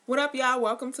What up, y'all?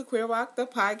 Welcome to Queer Walk, the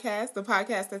podcast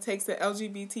that takes the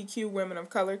LGBTQ women of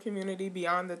color community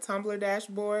beyond the Tumblr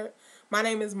dashboard. My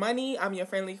name is Money. I'm your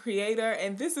friendly creator,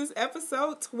 and this is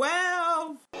episode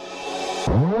 12.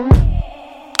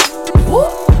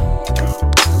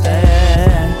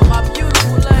 My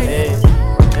beautiful lady.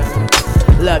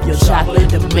 Love your chocolate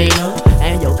demeanor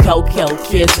and your cocoa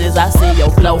kisses. I see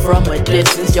your glow from a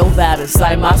distance. Your vibe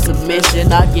incite my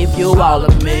submission. I give you all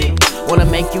of me. Wanna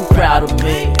make you proud of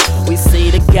me. We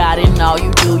see the God in all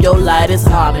you do. Your light is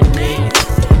harmony.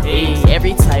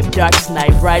 Every type, darkest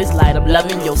night, brightest light. I'm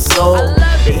loving your soul.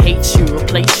 They hate you,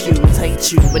 replace you,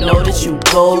 take you, but know that you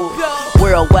gold.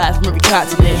 Worldwide from every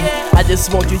continent. I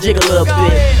just want you jiggle a little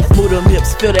bit. Move them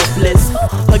hips, feel that bliss.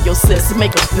 Hug your sis,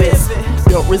 make a fist.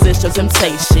 Don't resist your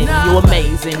temptation. You're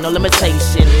amazing, no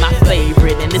limitation. My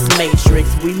favorite in this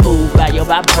matrix. We move by your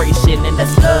vibration, and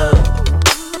that's love.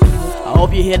 I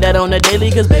hope you hear that on the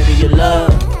daily, cause baby you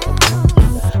love.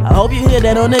 I hope you hear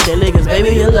that on the daily, cause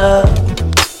baby you love.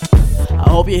 I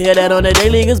hope you hear that on the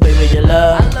daily, cause baby you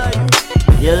love.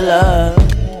 You love.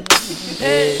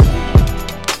 Hey.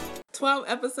 12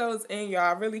 episodes in, y'all.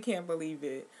 I really can't believe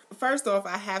it. First off,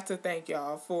 I have to thank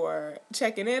y'all for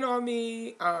checking in on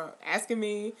me, asking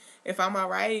me if I'm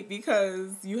alright,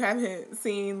 because you haven't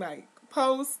seen like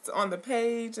posts on the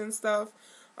page and stuff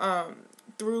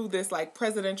through this like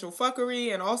presidential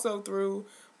fuckery, and also through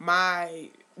my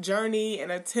journey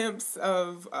and attempts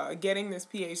of getting this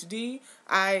PhD.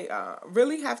 I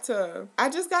really have to, I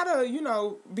just gotta,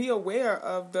 be aware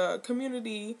of the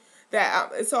community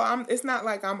that it's not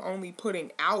like I'm only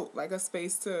putting out like a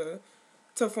space to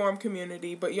form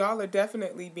community, but y'all are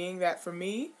definitely being that for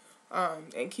me,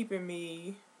 and keeping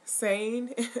me sane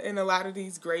in a lot of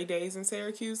these gray days in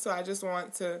Syracuse. So I just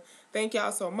want to thank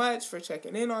y'all so much for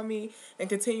checking in on me and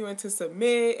continuing to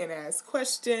submit and ask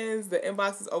questions. The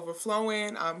inbox is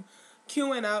overflowing. I'm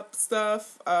queuing up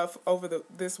stuff over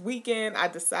this weekend. I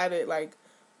decided like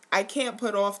I can't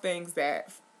put off things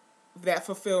that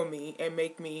fulfill me and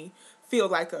make me feel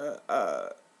like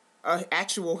a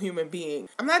actual human being.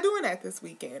 I'm not doing that this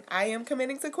weekend. I am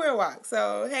committing to Queer Walk.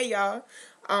 So hey y'all.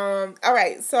 All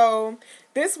right. So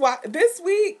this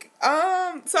week,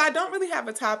 so I don't really have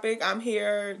a topic. I'm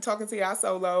here talking to y'all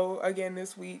solo again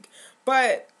this week.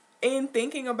 But in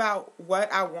thinking about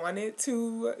what I wanted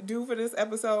to do for this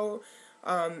episode,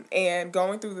 and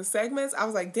going through the segments, I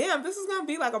was like, damn, this is gonna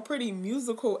be like a pretty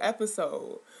musical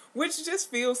episode, which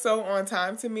just feels so on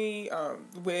time to me,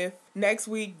 with next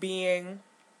week being,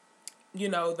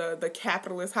 the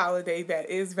capitalist holiday that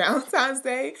is Valentine's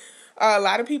Day. A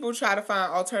lot of people try to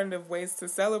find alternative ways to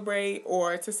celebrate,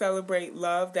 or to celebrate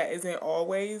love that isn't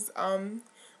always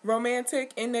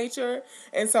romantic in nature.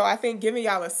 And so I think giving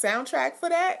y'all a soundtrack for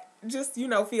that just,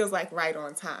 feels like right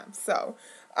on time. So,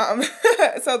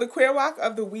 so the Queer Walk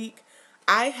of the week,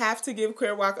 I have to give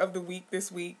Queer Walk of the week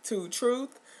this week to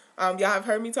Truth. Y'all have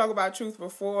heard me talk about Truth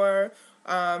before.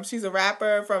 She's a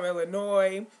rapper from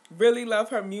Illinois. Really love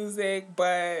her music,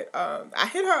 but I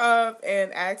hit her up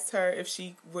and asked her if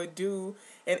she would do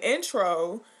an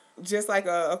intro, just like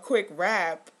a quick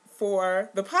rap for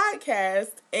the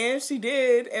podcast, and she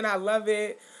did, and I love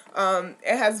it.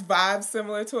 It has vibes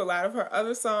similar to a lot of her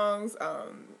other songs.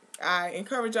 I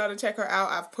encourage y'all to check her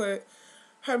out. I've put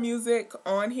her music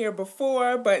on here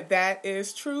before, but that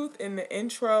is Truth in the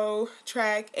intro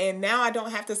track. And now I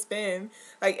don't have to spend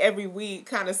like every week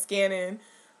kind of scanning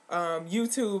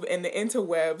YouTube and the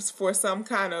interwebs for some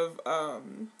kind of,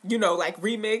 like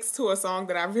remix to a song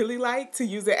that I really like to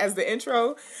use it as the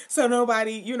intro. So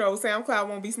nobody, SoundCloud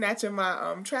won't be snatching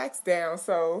my tracks down.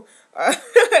 So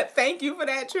thank you for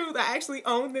that, Truth. I actually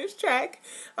own this track,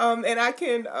 and I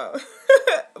can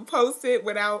post it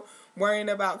without worrying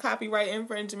about copyright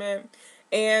infringement.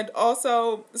 And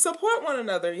also support one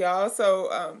another, y'all.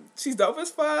 So she's dope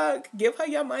as fuck. Give her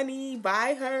your money,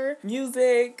 buy her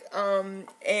music,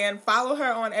 and follow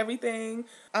her on everything.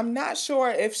 I'm not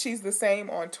sure if she's the same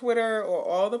on Twitter or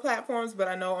all the platforms, but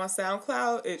I know on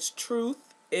SoundCloud it's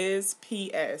Truth is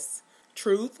PS.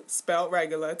 Truth, spelled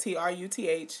regular,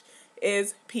 TRUTH,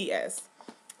 is PS.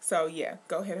 So yeah,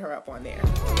 go hit her up on there.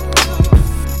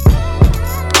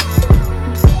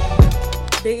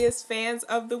 Biggest fans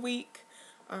of the week.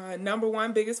 Number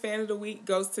one biggest fan of the week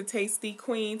goes to Tasty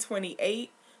Queen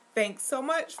 28. Thanks so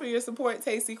much for your support,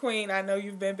 Tasty Queen. I know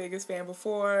you've been biggest fan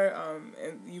before,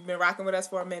 and you've been rocking with us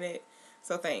for a minute,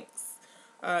 so thanks.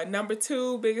 Number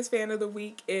two biggest fan of the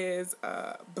week is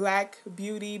Black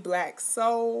Beauty Black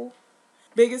Soul.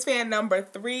 Biggest fan number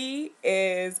 3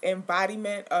 is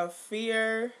Embodiment of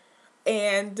Fear.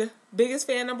 And biggest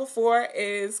fan number 4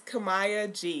 is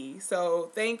Kamaya G.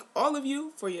 So thank all of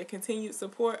you for your continued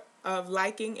support of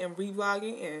liking and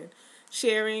revlogging and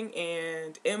sharing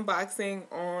and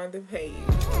inboxing on the page.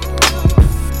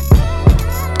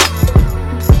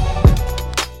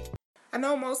 I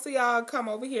know most of y'all come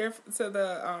over here to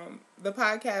the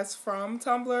podcast from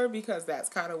Tumblr because that's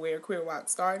kind of where Queer WOC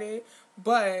started.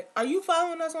 But are you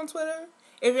following us on Twitter?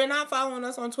 If you're not following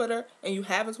us on Twitter and you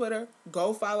have a Twitter,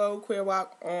 go follow Queer WOC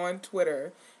on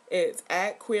Twitter. It's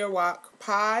at Queer WOC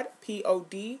Pod,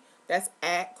 P-O-D. That's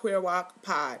at Queer WOC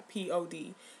Pod,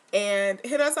 P-O-D. And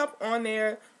hit us up on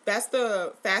there. That's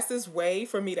the fastest way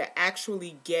for me to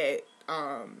actually get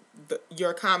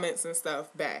your comments and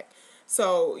stuff back.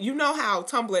 So you know how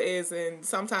Tumblr is, and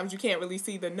sometimes you can't really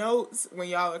see the notes when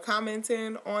y'all are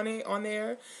commenting on it on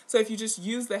there. So if you just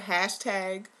use the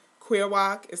hashtag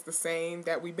QueerWOC, it's the same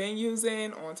that we've been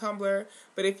using on Tumblr.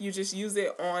 But if you just use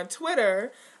it on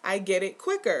Twitter, I get it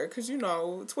quicker because, you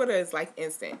know, Twitter is like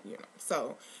instant, you know.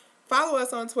 So follow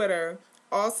us on Twitter.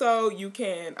 Also, you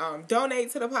can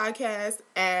donate to the podcast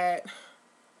at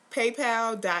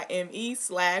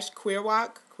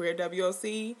paypal.me/QueerWOC, Queer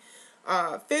WOC.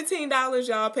 $15,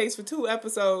 y'all, pays for 2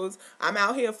 episodes. I'm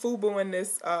out here FUBUing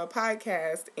this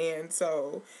podcast, and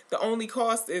so the only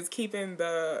cost is keeping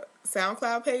the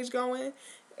SoundCloud page going.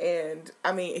 And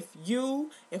I mean, if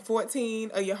you and 14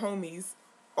 of your homies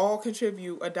all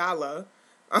contribute $1,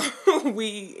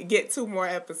 we get 2 more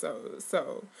episodes.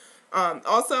 So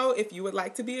also, if you would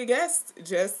like to be a guest,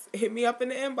 just hit me up in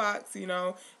the inbox. You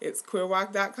know, it's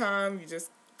queerwoc.com. You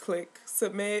just click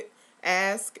submit,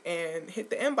 ask, and hit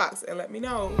the inbox and let me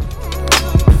know.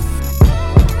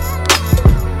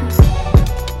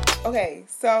 Okay,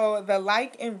 so the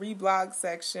like and reblog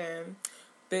section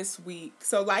this week.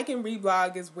 So like and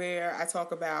reblog is where I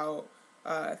talk about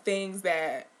things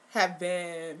that have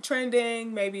been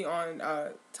trending, maybe on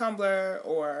Tumblr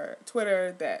or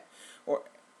Twitter, or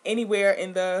anywhere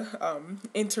in the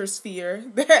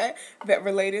intersphere that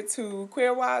related to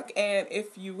Queer WOC. And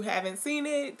if you haven't seen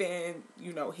it, then,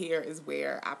 you know, here is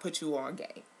where I put you on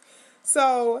game.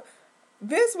 So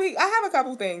this week, I have a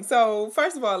couple things. So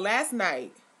first of all, last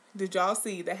night, did y'all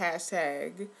see the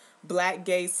hashtag Black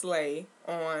Gay Slay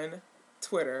on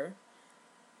Twitter?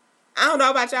 I don't know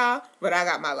about y'all, but I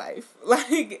got my life.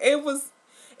 Like, it was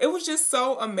just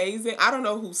so amazing. I don't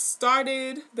know who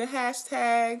started the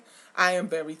hashtag. I am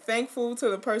very thankful to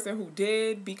the person who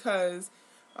did, because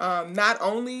not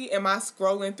only am I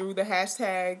scrolling through the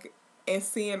hashtag and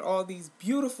seeing all these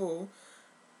beautiful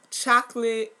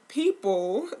chocolate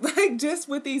people, like, just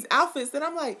with these outfits that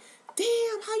I'm like,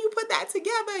 damn, how you put that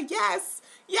together? Yes,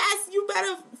 you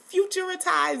better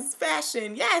futurize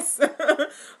fashion. Yes.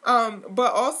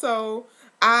 But also,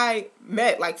 I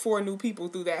met like 4 new people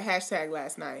through that hashtag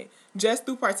last night, just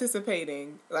through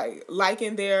participating, like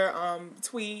liking their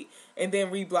tweet and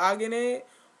then reblogging it.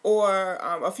 Or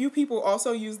a few people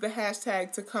also used the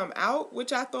hashtag to come out,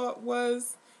 which I thought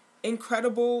was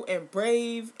incredible and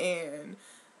brave. And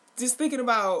just thinking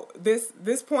about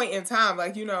this point in time,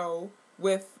 like, you know,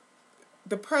 with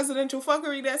the presidential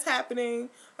fuckery that's happening,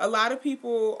 a lot of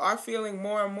people are feeling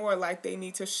more and more like they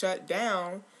need to shut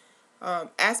down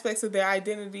aspects of their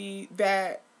identity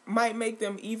that might make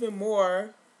them even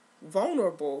more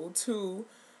vulnerable to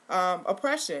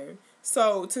oppression.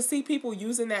 So to see people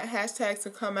using that hashtag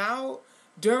to come out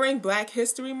during Black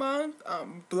History Month,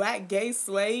 Black Gay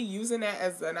Slay, using that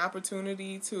as an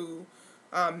opportunity to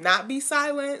not be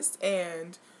silenced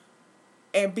and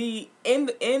be in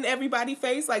everybody's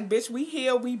face, like, bitch, we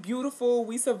here, we beautiful,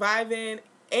 we surviving,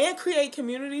 and create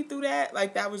community through that.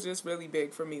 Like, that was just really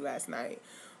big for me last night.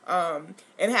 And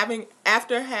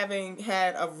after having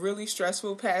had a really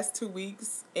stressful past 2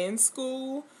 weeks in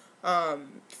school,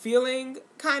 feeling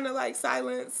kind of like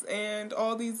silence and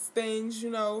all these things, you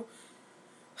know,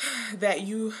 that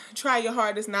you try your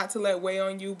hardest not to let weigh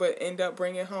on you, but end up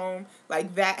bringing home,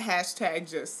 like, that hashtag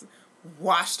just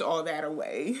washed all that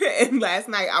away. And last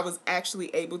night I was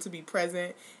actually able to be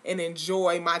present and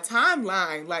enjoy my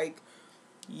timeline. Like,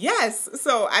 yes.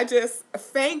 So I just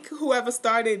thank whoever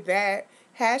started that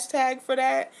hashtag for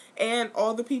that, and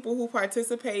all the people who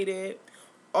participated,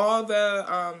 all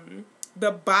the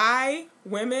bi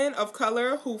women of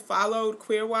color who followed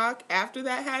Queer WOC after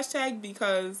that hashtag,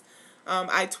 because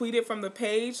I tweeted from the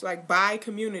page, like, bi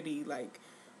community, like,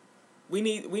 we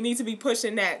need to be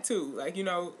pushing that too. Like, you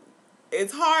know,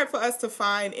 it's hard for us to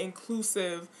find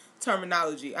inclusive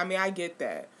terminology. I mean, I get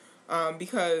that.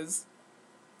 Because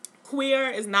queer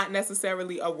is not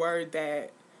necessarily a word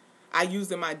that I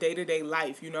use in my day-to-day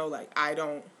life, you know, like,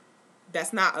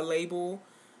 that's not a label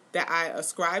that I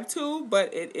ascribe to,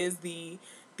 but it is the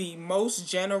most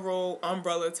general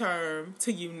umbrella term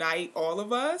to unite all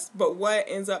of us. But what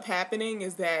ends up happening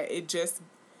is that it just,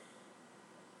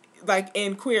 like,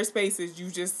 in queer spaces, you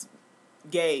just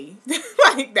gay.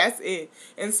 Like, that's it.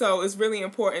 And so it's really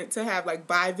important to have, like,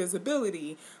 bi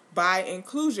visibility, bi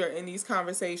inclusion in these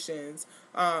conversations.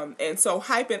 And so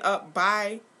hyping up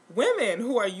by women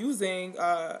who are using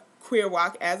Queer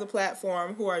WOC as a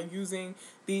platform, who are using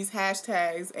these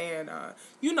hashtags, and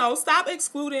stop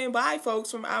excluding bi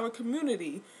folks from our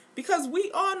community, because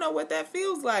we all know what that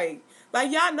feels like.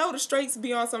 Like, y'all know the straights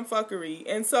be on some fuckery,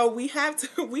 and so we have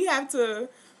to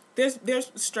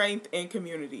there's strength in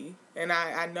community. And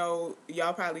I know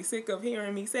y'all probably sick of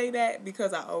hearing me say that,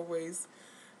 because I always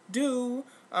do,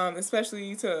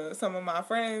 especially to some of my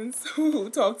friends who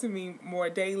talk to me more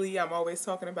daily. I'm always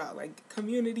talking about, like,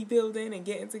 community building and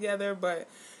getting together, but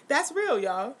that's real,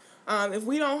 y'all. If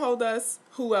we don't hold us,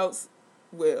 who else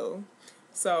will?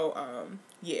 So,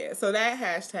 so that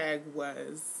hashtag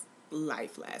was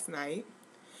life last night.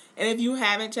 And if you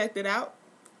haven't checked it out,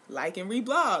 like and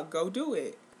reblog, go do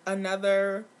it.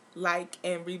 Another like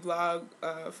and reblog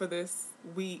for this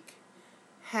week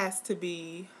has to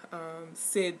be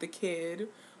Sid the Kid,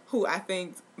 who I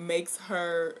think makes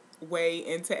her way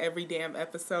into every damn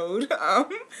episode.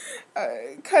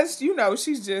 'Cause,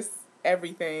 she's just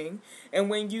everything. And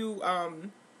when you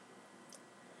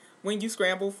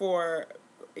scramble for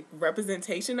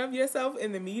representation of yourself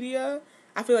in the media,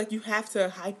 I feel like you have to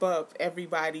hype up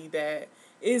everybody that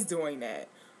is doing that.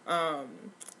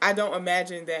 I don't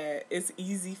imagine that it's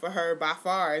easy for her by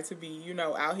far to be,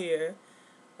 out here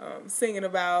singing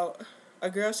about a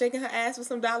girl shaking her ass with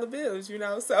some dollar bills,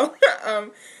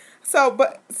 So,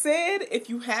 but Sid, if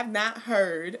you have not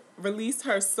heard, released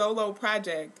her solo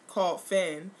project called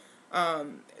Finn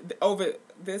over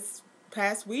this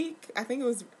past week. I think it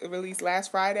was released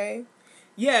last Friday.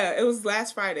 Yeah, it was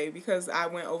last Friday, because I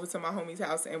went over to my homie's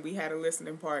house and we had a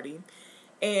listening party.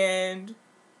 And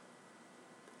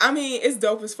I mean, it's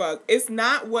dope as fuck. It's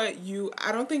not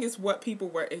I don't think it's what people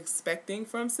were expecting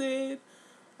from Sid,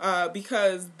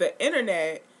 because the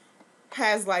internet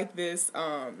has, like, this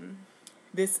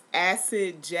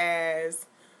acid jazz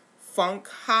funk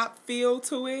hop feel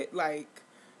to it. Like,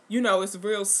 it's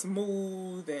real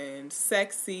smooth and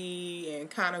sexy and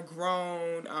kind of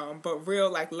grown, but real,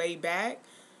 like, laid back.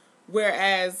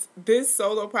 Whereas this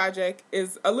solo project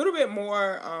is a little bit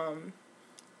more,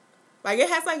 like, it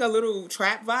has, like, a little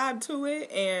trap vibe to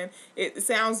it, and it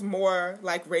sounds more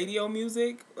like radio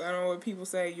music. I don't know what people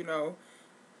say,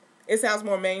 it sounds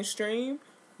more mainstream,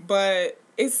 but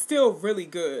it's still really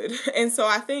good. And so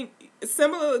I think,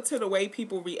 similar to the way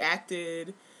people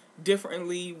reacted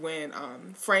differently when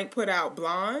Frank put out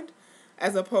Blonde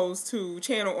as opposed to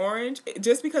Channel Orange,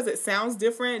 just because it sounds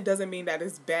different doesn't mean that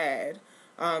it's bad.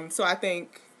 So I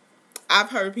think I've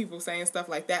heard people saying stuff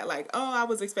like that, like, oh, I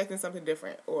was expecting something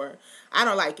different, or I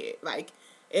don't like it. Like,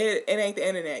 it ain't the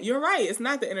internet. You're right, it's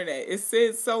not the internet. It's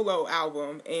Sid's solo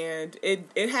album, and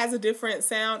it has a different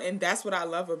sound, and that's what I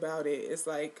love about it. It's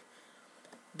like,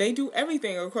 they do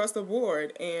everything across the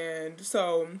board, and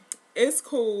so it's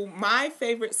cool. My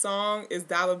favorite song is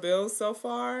Dollar Bills so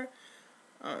far,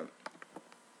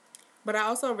 but I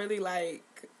also really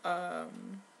like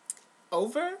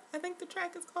Over, I think the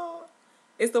track is called.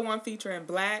 It's the one featuring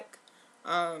Black,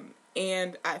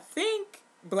 and I think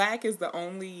Black is the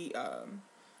only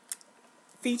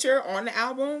feature on the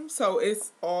album, so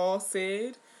it's all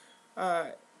Sid.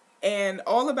 And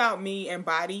All About Me and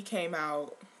Body came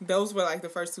out. Those were, like, the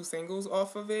first two singles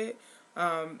off of it.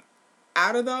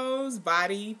 Out of those,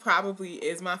 Body probably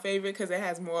is my favorite, because it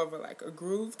has more of a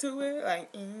groove to it,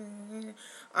 like,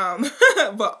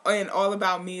 but and All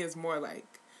About Me is more like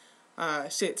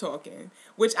shit talking,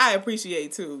 which I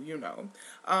appreciate too.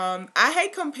 I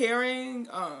hate comparing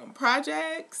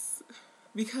projects,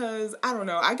 because I don't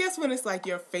know. I guess when it's like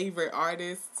your favorite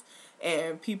artists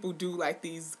and people do, like,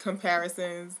 these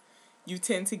comparisons, you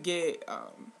tend to get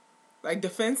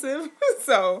defensive.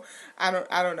 So I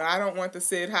don't know. I don't want the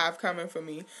Sid hive coming for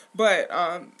me. But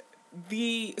some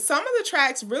of the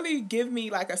tracks really give me,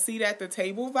 like, a seat at the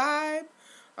table vibe.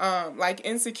 Like,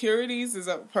 Insecurities is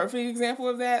a perfect example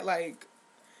of that. Like,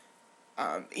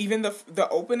 even the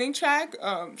opening track,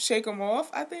 Shake 'Em Off,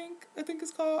 I think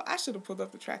it's called. I should have pulled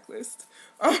up the track list.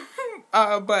 But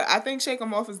I think Shake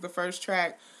 'Em Off is the first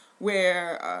track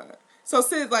where so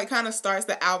Sid, like, kind of starts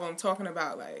the album talking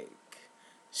about, like,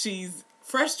 she's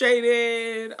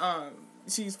frustrated,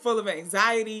 she's full of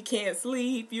anxiety, can't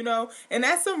sleep, and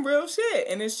that's some real shit.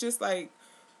 And it's just like,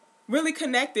 really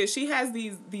connected. She has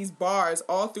these bars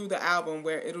all through the album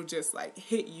where it'll just like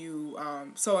hit you.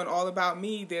 So in All About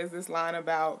Me, there's this line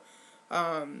about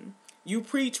you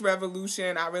preach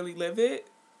revolution, I really live it.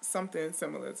 Something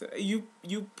similar to you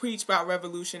preach about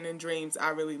revolution and dreams, I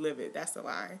really live it. That's the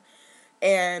line.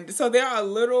 And so there are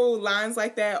little lines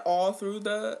like that all through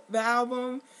the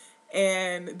album,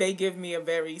 and they give me a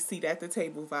very seat at the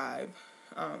table vibe.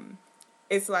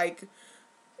 It's like,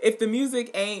 if the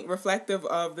music ain't reflective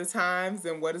of the times,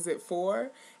 then what is it for?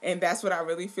 And that's what I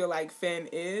really feel like Finn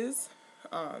is.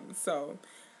 So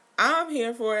I'm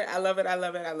here for it. I love it. I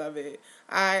love it. I love it.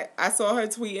 I saw her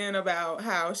tweeting about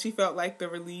how she felt like the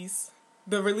release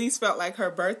felt like her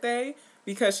birthday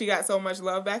because she got so much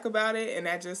love back about it, and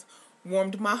that just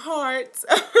warmed my heart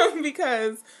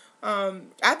because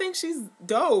I think she's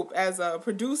dope as a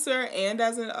producer and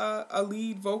as a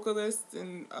lead vocalist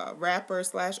and rapper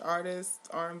 / artist,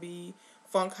 R&B,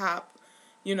 funk hop,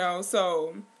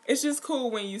 so it's just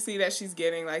cool when you see that she's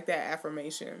getting like that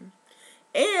affirmation.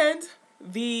 And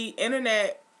the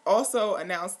internet also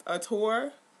announced a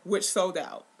tour which sold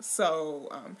out. So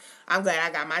I'm glad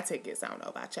I got my tickets. I don't know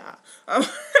about y'all.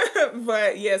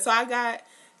 But yeah, so I got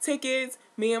tickets.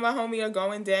 Me and my homie are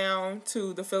going down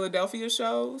to the Philadelphia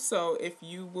show. So if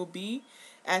you will be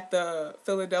at the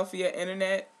Philadelphia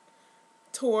internet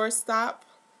tour stop,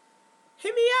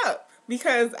 hit me up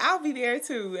because I'll be there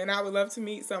too. And I would love to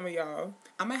meet some of y'all.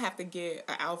 I'm going to have to get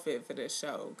an outfit for this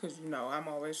show because, I'm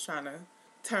always trying to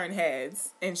turn heads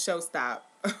and show stop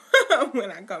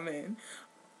when I come in.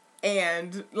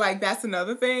 And like, that's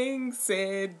another thing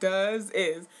Sid does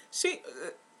is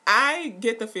I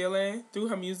get the feeling through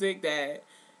her music that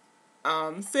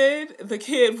Sid, the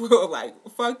kid, will like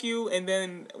fuck you, and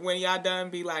then when y'all done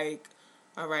be like,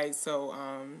 all right, so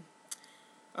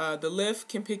the lift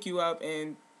can pick you up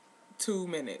in 2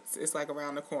 minutes. It's like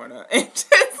around the corner. And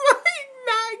just like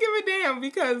not give a damn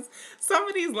because some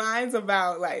of these lines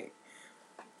about like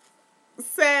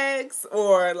sex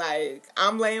or like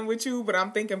I'm laying with you but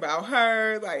I'm thinking about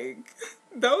her, like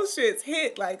those shits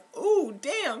hit like, ooh,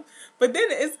 damn. But then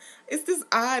it's this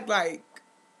odd, like,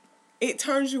 it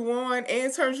turns you on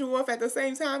and turns you off at the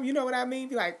same time. You know what I mean?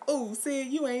 Be like, ooh, Sid,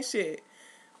 you ain't shit.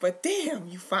 But damn,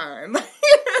 you fine.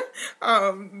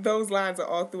 Those lines are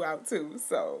all throughout too.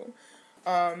 So,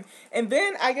 and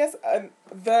then I guess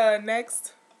the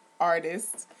next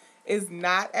artist is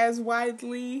not as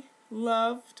widely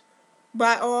loved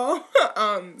by all.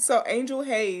 So Angel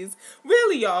Hayes,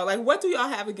 really, y'all, like, what do y'all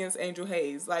have against Angel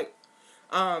Hayes? Like,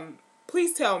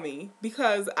 please tell me,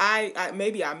 because I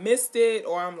maybe I missed it,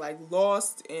 or I'm like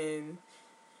lost in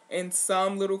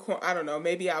some little I don't know,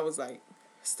 maybe I was like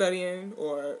studying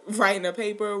or writing a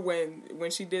paper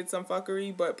when she did some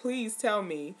fuckery, but please tell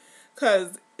me,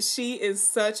 because she is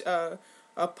such a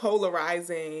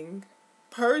polarizing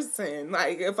person.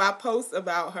 Like, if I post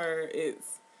about her,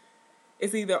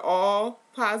 it's either all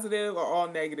positive or all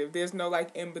negative. There's no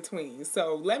like in between.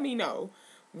 So let me know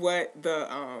what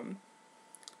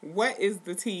is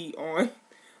the tea on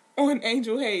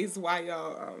Angel Hayes, why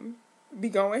y'all be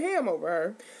going ham over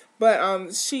her.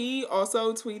 But she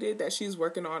also tweeted that she's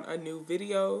working on a new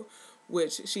video,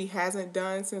 which she hasn't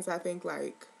done since, I think,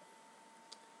 like,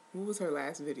 what was her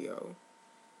last video?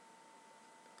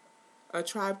 A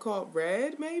Tribe Called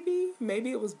Red, maybe?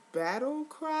 Maybe it was Battle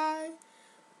Cry?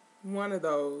 One of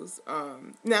those.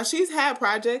 Now, she's had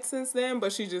projects since then,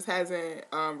 but she just hasn't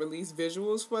released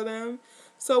visuals for them.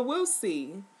 So we'll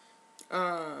see.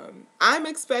 I'm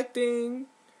expecting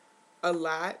a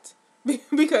lot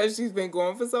because she's been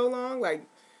going for so long. Like,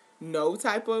 no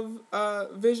type of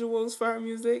visuals for her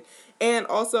music. And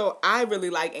also, I really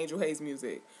like Angel Hayes'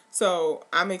 music. So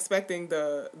I'm expecting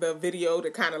the video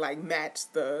to kind of like match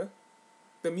the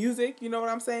music. You know what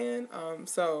I'm saying?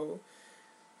 So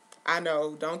I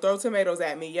know, don't throw tomatoes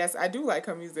at me. Yes, I do like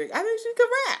her music. I think she could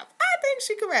rap.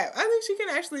 I think she can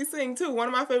actually sing too. One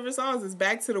of my favorite songs is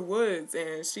Back to the Woods,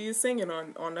 and she is singing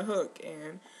on the hook,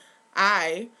 and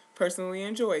I personally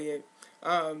enjoy it.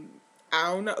 I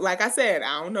don't know, like I said,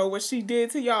 I don't know what she did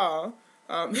to y'all.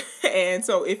 And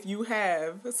so if you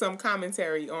have some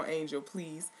commentary on Angel,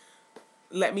 please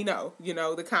let me know.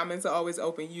 The comments are always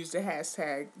open. Use the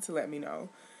hashtag to let me know.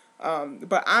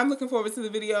 But I'm looking forward to the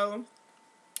video.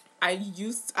 I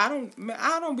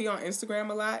don't be on Instagram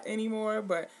a lot anymore,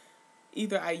 but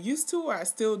either I used to or I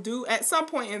still do. At some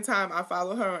point in time, I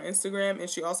follow her on Instagram, and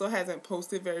she also hasn't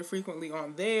posted very frequently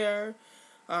on there.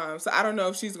 So I don't know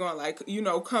if she's going to, like,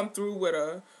 come through with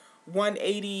a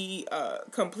 180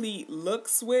 complete look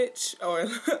switch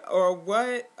or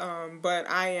what. But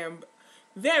I am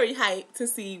very hyped to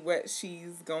see what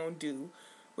she's going to do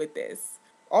with this.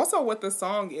 also what the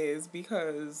song is,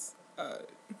 because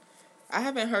I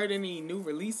haven't heard any new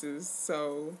releases,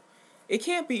 so it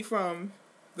can't be from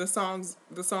the songs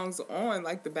on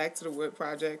like the Back to the Wood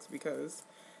projects, because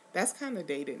that's kind of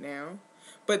dated now.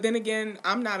 But then again,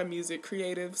 I'm not a music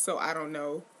creative, so I don't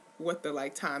know what the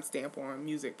like timestamp on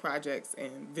music projects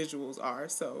and visuals are.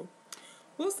 So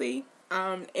we'll see.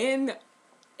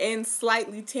 In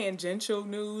slightly tangential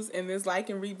news in this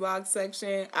like and reblog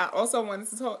section, I also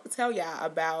wanted to tell y'all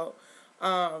about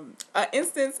an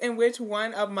instance in which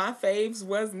one of my faves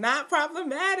was not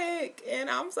problematic, and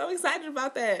I'm so excited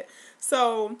about that.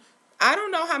 So I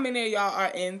don't know how many of y'all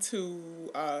are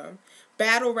into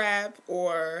battle rap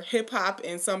or hip hop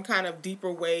in some kind of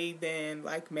deeper way than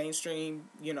like mainstream,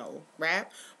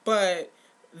 rap, but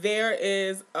there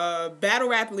is a battle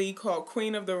rap league called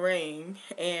Queen of the Ring,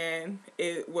 and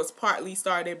it was partly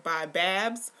started by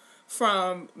Babs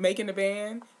from Making the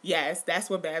Band. Yes, that's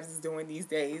what Babs is doing these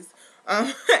days.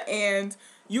 And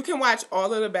you can watch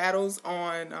all of the battles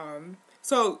on,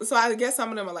 so I guess some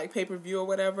of them are like pay-per-view or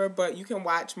whatever, but you can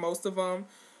watch most of them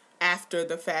after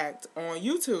the fact on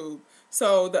YouTube.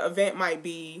 So the event might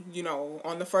be,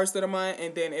 on the 1st of the month,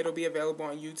 and then it'll be available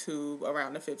on YouTube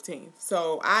around the 15th.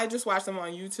 So I just watched them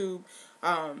on YouTube.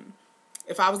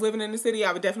 If I was living in the city,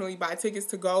 I would definitely buy tickets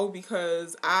to go,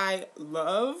 because I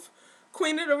love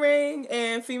Queen of the Ring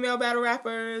and female battle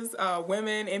rappers,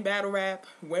 women in battle rap,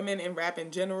 women in rap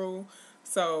in general.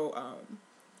 So,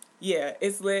 yeah,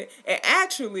 it's lit. And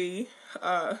actually,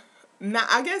 I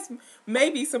guess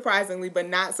maybe surprisingly, but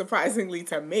not surprisingly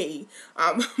to me,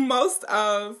 most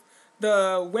of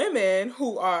the women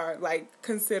who are like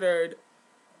considered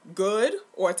good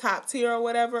or top tier or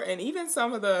whatever, and even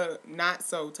some of the not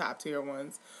so top tier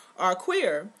ones, are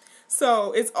queer.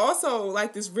 So it's also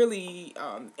like this really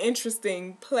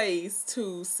interesting place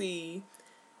to see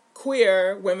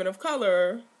queer women of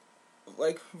color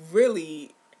like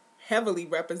really heavily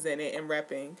represented and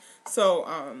repping. So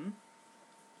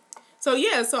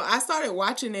I started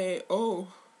watching it,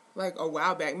 like a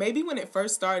while back. Maybe when it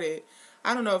first started.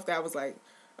 I don't know if that was like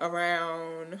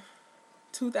around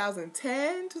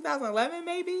 2010, 2011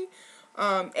 maybe.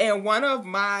 And one of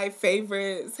my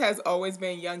favorites has always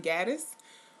been Young Gaddis.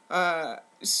 I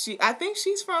think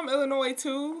she's from Illinois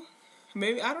too.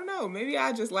 Maybe, I don't know. Maybe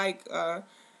I just like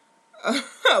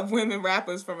women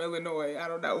rappers from Illinois. I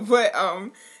don't know. But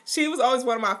she was always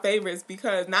one of my favorites,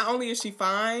 because not only is she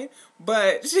fine,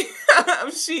 but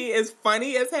she is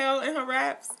funny as hell in her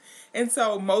raps. And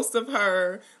so most of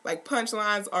her like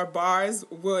punchlines or bars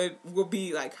would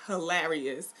be like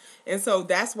hilarious. And so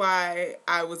that's why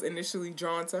I was initially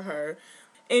drawn to her.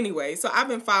 Anyway, so I've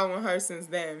been following her since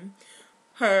then.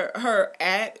 Her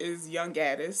 @ is Young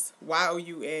Gaddis,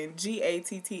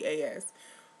 YOUNGATTAS.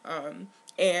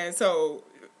 And so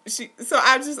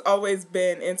I've just always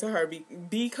been into her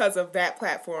because of that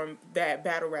platform that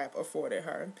battle rap afforded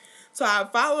her. So I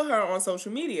follow her on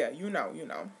social media, you know.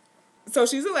 So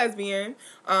she's a lesbian,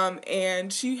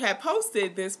 and she had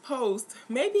posted this post,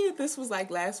 maybe this was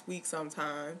like last week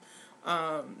sometime,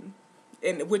 and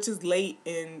which is late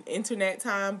in internet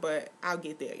time, but I'll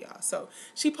get there, y'all. So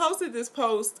she posted this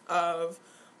post of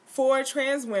 4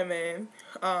 trans women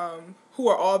who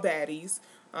are all baddies.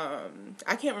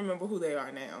 I can't remember who they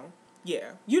are now.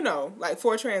 Yeah, like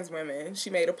 4 trans women she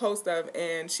made a post of,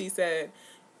 and she said,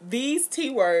 "These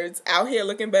T-words out here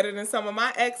looking better than some of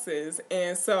my exes."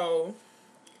 And so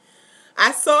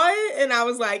I saw it and I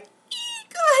was like, eek,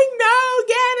 like, no,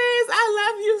 Gaddis, I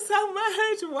love you so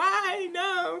much. Why?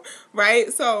 No.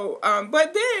 Right? So,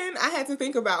 but then I had to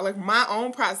think about like my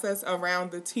own process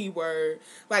around the T-word.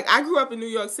 Like, I grew up in New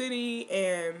York City,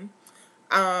 and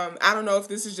I don't know if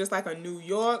this is just like a New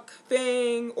York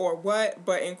thing or what,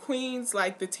 but in Queens,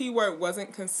 like the T-word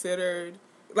wasn't considered,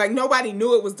 like nobody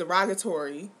knew it was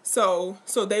derogatory. So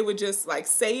they would just like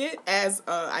say it as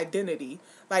a identity.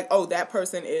 Like, oh, that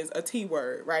person is a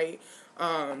T-word, right?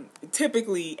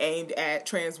 Typically aimed at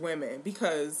trans women,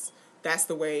 because that's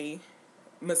the way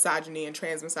misogyny and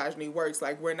trans misogyny works.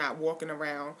 Like, we're not walking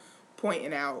around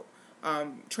pointing out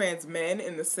trans men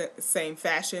in the same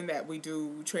fashion that we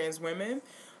do trans women.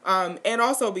 And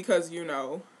also because,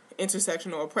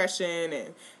 intersectional oppression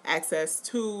and access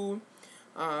to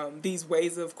these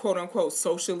ways of quote unquote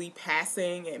socially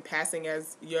passing and passing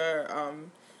as your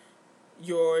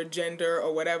gender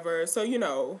or whatever.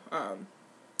 So,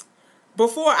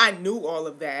 before I knew all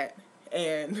of that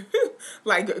and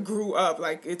like grew up,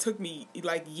 like it took me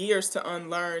like years to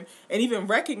unlearn and even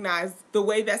recognize the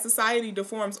way that society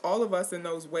deforms all of us in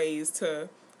those ways to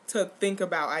to think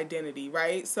about identity,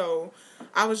 right? So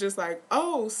I was just like,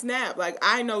 oh, snap. Like,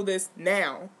 I know this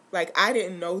now. Like, I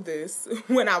didn't know this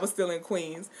when I was still in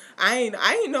Queens. I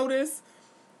ain't know this.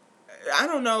 I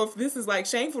don't know if this is, like,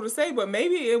 shameful to say, but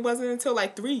maybe it wasn't until,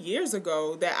 like, 3 years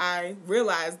ago that I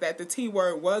realized that the T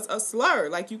word was a slur.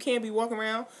 Like, you can't be walking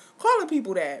around calling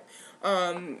people that.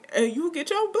 And you get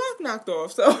your block knocked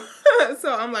off. So,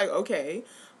 so I'm like, okay,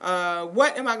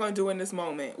 what am I going to do in this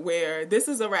moment where this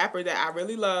is a rapper that I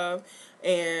really love,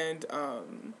 and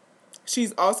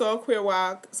she's also a queer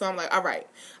walk, so I'm like, all right.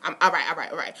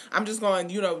 I'm just going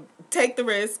to, take the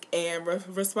risk and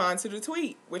respond to the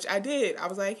tweet, which I did. I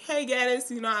was like, hey,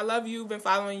 Gaddis, I love you, been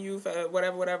following you for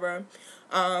whatever.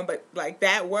 But, like,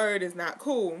 that word is not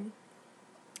cool.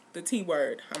 The T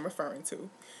word I'm referring to.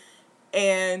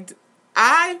 And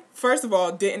I, first of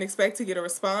all, didn't expect to get a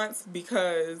response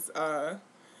because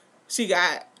she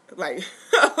got, like,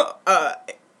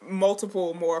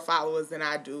 multiple more followers than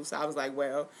I do. So I was like,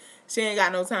 well, she ain't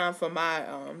got no time for my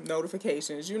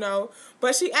notifications,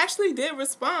 But she actually did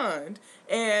respond.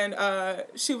 And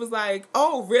she was like,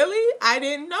 oh, really? I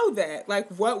didn't know that. Like,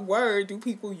 what word do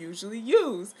people usually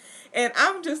use? And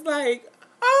I'm just like,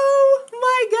 oh,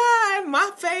 my God,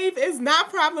 my fave is not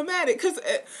problematic. Because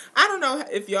I don't know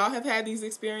if y'all have had these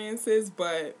experiences,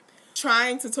 but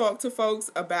trying to talk to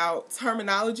folks about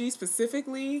terminology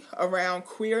specifically around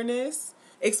queerness,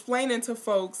 explaining to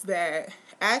folks that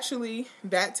actually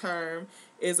that term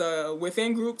is a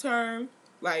within group term.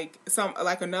 Like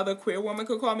another queer woman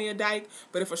could call me a dyke,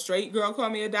 but if a straight girl call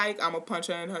me a dyke, I'm gonna punch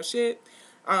her in her shit.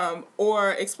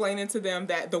 Or explaining to them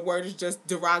that the word is just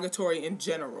derogatory in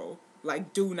general.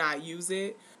 Like, do not use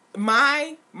it.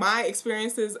 My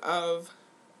experiences of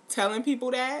telling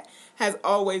people that has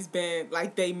always been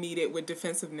like they meet it with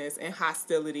defensiveness and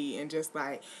hostility and just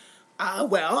like,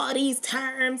 well, all these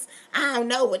terms, I don't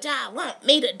know what y'all want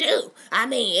me to do. I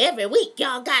mean, every week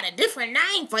y'all got a different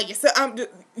name for yourself.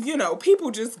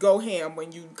 People just go ham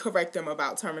when you correct them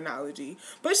about terminology.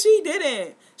 But she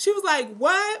didn't. She was like,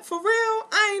 what? For real?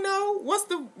 I ain't know.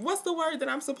 What's the word that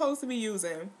I'm supposed to be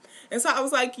using? And so I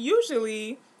was like,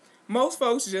 usually most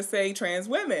folks just say trans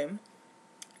women.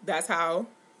 That's how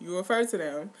you refer to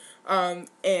them.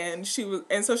 And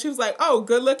so she was like, oh,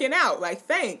 good looking out. Like,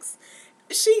 thanks.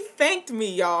 She thanked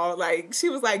me, y'all. Like, she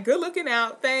was like, good looking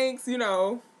out. Thanks.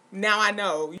 Now I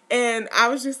know. And I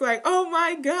was just like, oh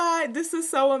my God, this is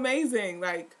so amazing.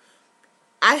 Like,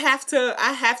 I have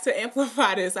to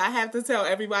amplify this. I have to tell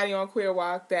everybody on Queer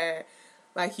Walk that,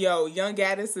 like, yo, Young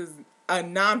Gaddis is a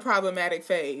non-problematic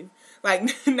fave. Like,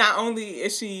 not only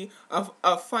is she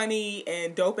a funny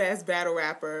and dope-ass battle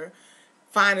rapper,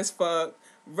 fine as fuck,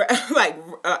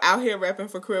 out here repping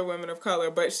for queer women of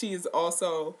color, but she's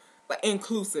also like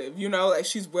inclusive, like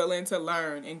she's willing to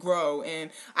learn and grow. And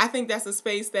I think that's a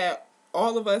space that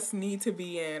all of us need to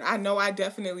be in. I know I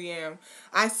definitely am.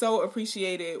 I so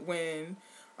appreciate it when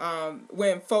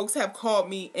folks have called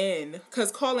me in,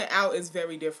 because calling out is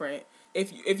very different.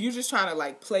 If you're just trying to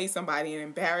like play somebody and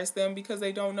embarrass them because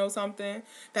they don't know something,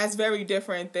 that's very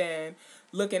different than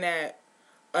looking at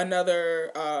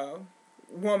another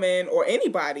woman or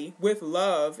anybody with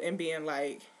love and being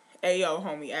like, hey, yo,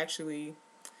 homie, actually,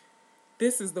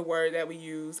 this is the word that we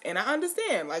use. And I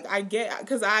understand. Like, I get,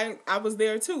 because I was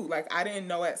there too. Like, I didn't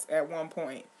know at one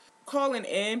point. Calling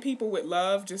in people with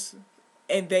love,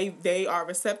 and they are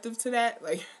receptive to that.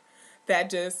 Like, that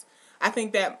just, I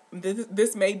think that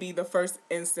this may be the first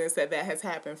instance that has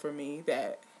happened for me,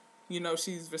 that,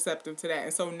 she's receptive to that.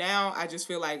 And so now I just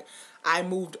feel like I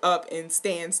moved up in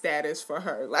stan status for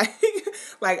her.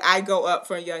 Like I go up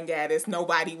for Young Gaddis.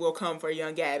 Nobody will come for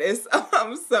Young Gaddis.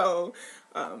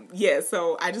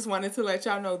 So I just wanted to let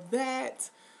y'all know that.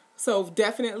 So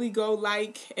definitely go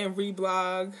like and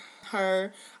reblog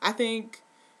her. I think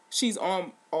she's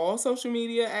on all social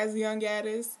media as Young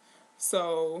Gaddis.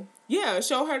 So yeah,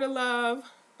 show her the love.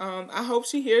 I hope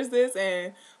she hears this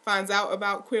and finds out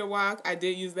about Queer Walk. I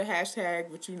did use the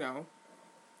hashtag, but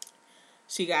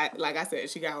she got, like I said,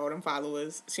 she got all them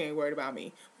followers. She ain't worried about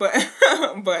me. But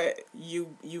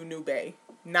you knew bae.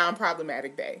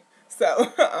 Non-problematic bae.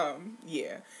 So,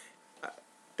 yeah.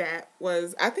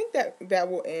 I think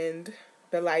that will end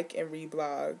the like and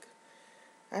reblog.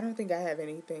 I don't think I have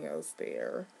anything else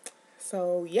there.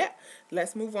 So, yeah.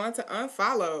 Let's move on to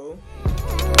unfollow.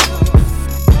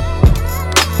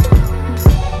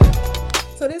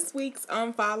 So this week's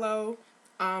unfollow,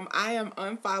 I am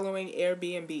unfollowing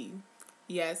Airbnb.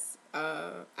 Yes,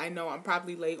 I know I'm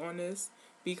probably late on this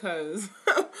because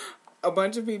a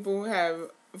bunch of people have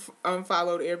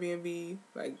unfollowed Airbnb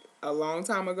like a long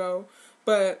time ago.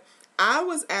 But I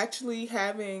was actually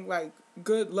having like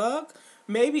good luck.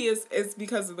 maybe it's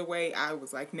because of the way I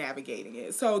was like navigating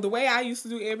it. So the way I used to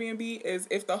do Airbnb is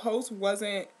if the host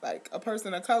wasn't like a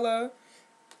person of color,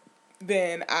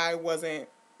 then I wasn't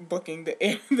booking the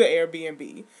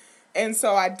Airbnb. And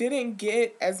so I didn't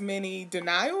get as many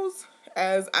denials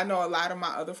as I know a lot of my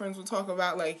other friends would talk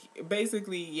about. Like,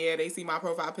 basically, yeah, they see my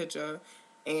profile picture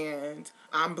and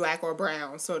I'm black or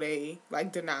brown, so they,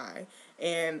 like, deny.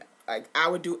 And, like, I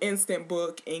would do instant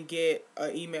book and get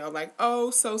an email like,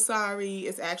 oh, so sorry,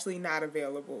 it's actually not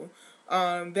available.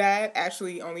 That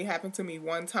actually only happened to me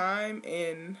one time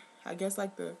in, I guess,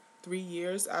 like, the 3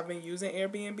 years I've been using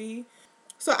Airbnb.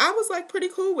 So I was like pretty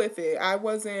cool with it. I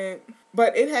wasn't,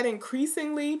 but it had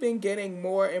increasingly been getting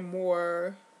more and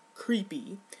more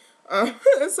creepy.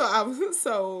 So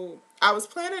I was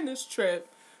planning this trip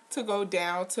to go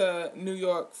down to New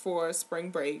York for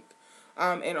spring break.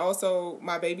 And also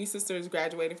my baby sister is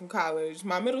graduating from college.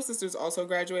 My middle sister is also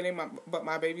graduating, but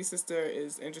my baby sister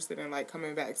is interested in like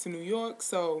coming back to New York.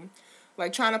 So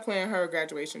like trying to plan her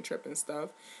graduation trip and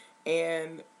stuff.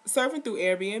 And surfing through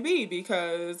Airbnb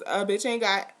because a bitch ain't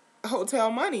got hotel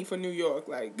money for New York.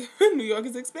 Like, New York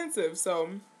is expensive.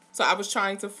 So I was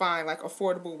trying to find, like,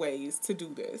 affordable ways to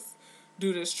do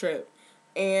this trip.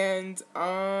 And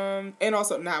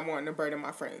also not wanting to burden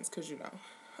my friends, because, you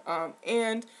know.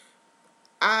 And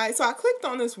I clicked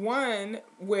on this one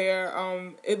where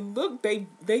they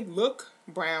look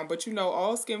brown, but, you know,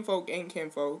 all skin folk ain't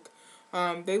kinfolk.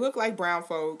 They look like brown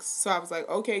folks, so I was like,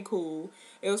 okay, cool.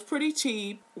 It was pretty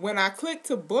cheap. When I clicked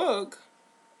to book,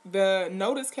 the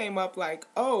notice came up like,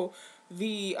 oh,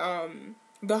 the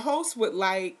host would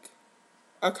like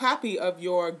a copy of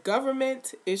your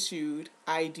government-issued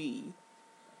ID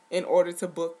in order to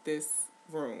book this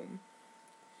room.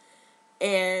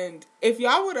 And if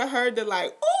y'all would have heard the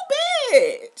like, oh,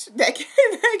 bitch, that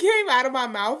came out of my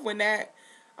mouth when that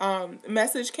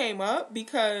message came up,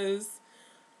 because...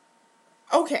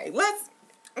 Okay, let's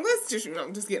just, you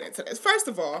know, just get into this. First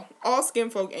of all skin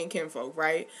folk ain't kinfolk,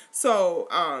 right? So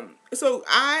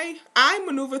I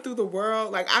maneuver through the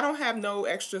world, like, I don't have no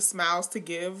extra smiles to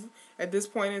give at this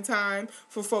point in time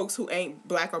for folks who ain't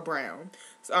black or brown.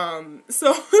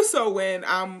 So when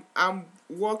I'm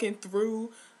walking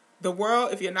through the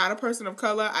world, if you're not a person of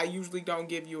color, I usually don't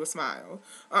give you a smile.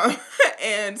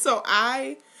 And so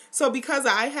because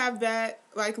I have that,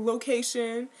 like,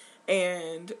 location,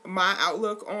 and my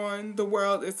outlook on the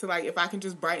world is to, like, if I can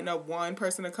just brighten up one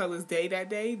person of color's day that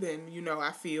day, then, you know,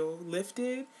 I feel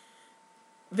lifted.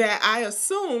 That I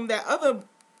assume that other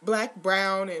black,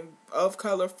 brown, and of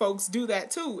color folks do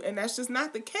that too. And that's just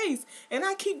not the case. And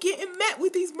I keep getting met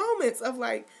with these moments of,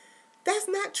 like, that's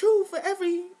not true for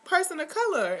every person of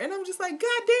color. And I'm just like,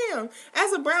 goddamn,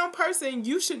 as a brown person,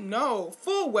 you should know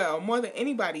full well, more than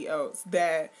anybody else,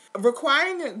 that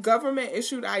requiring a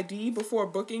government-issued ID before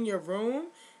booking your room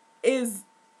is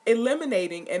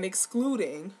eliminating and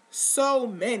excluding so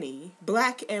many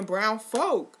black and brown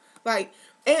folk. Like,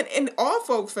 and all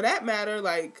folks for that matter,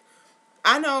 like,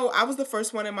 I know I was the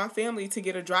first one in my family to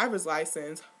get a driver's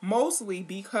license, mostly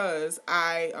because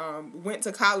I went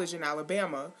to college in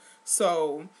Alabama.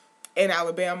 So in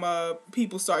Alabama,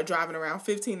 people start driving around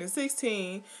 15 and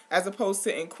 16, as opposed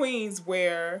to in Queens,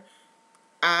 where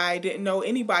I didn't know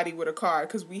anybody with a car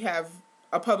because we have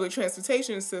a public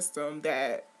transportation system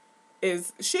that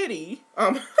is shitty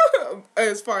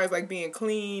as far as like being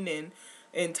clean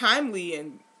and timely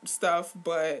and stuff,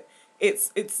 but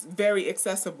it's very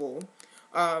accessible.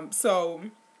 So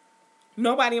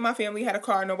nobody in my family had a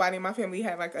car. Nobody in my family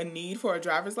had, like, a need for a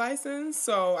driver's license.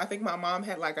 So I think my mom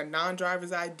had, like, a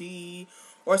non-driver's ID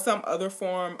or some other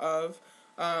form of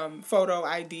photo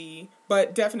ID,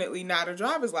 but definitely not a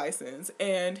driver's license.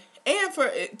 And for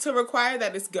it to require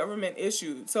that it's government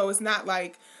issued. So it's not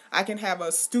like I can have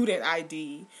a student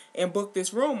ID and book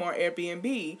this room on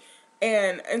Airbnb.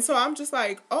 And so I'm just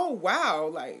like, oh, wow,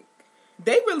 like,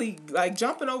 they really, like,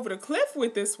 jumping over the cliff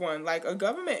with this one. Like, a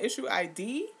government-issued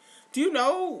ID? Do you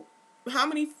know how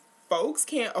many folks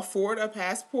can't afford a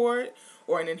passport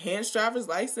or an enhanced driver's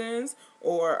license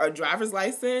or a driver's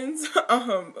license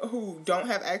who don't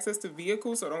have access to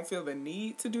vehicles, so don't feel the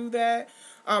need to do that,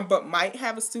 but might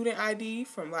have a student ID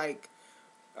from, like,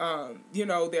 you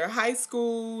know, their high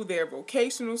school, their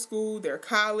vocational school, their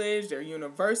college, their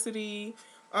university,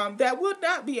 that would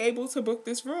not be able to book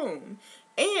this room.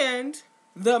 And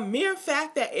the mere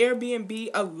fact that Airbnb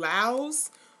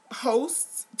allows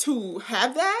hosts to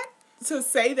have that, to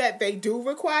say that they do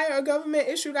require a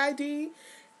government-issued ID,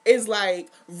 is like,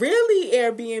 really,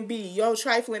 Airbnb, yo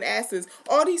trifling asses,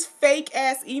 all these fake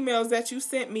ass emails that you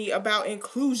sent me about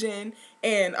inclusion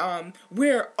and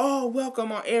we're all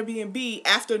welcome on Airbnb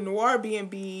after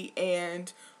Noirbnb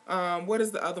and what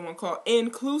is the other one called?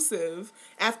 Inclusive,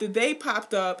 after they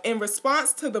popped up in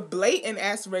response to the blatant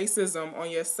ass racism on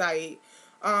your site,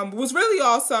 was really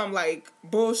all some like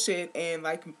bullshit and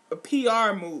like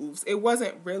PR moves. It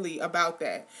wasn't really about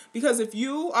that. Because if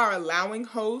you are allowing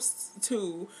hosts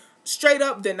to straight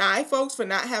up deny folks for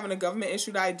not having a government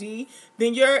issued ID,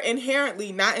 then you're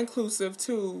inherently not inclusive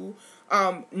to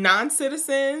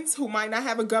non-citizens who might not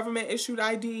have a government issued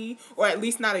ID, or at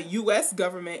least not a U.S.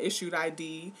 government issued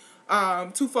ID,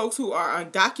 to folks who are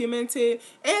undocumented,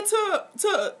 and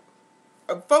to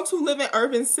folks who live in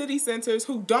urban city centers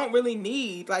who don't really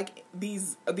need like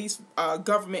these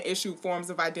government issued forms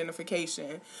of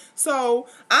identification. So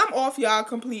I'm off y'all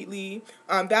completely.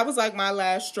 That was like my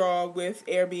last straw with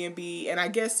Airbnb, and I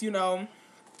guess, you know,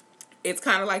 it's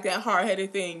kind of like that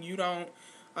hard-headed thing. You don't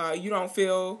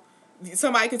feel,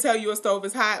 somebody can tell you a stove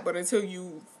is hot, but until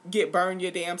you get burned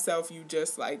your damn self, you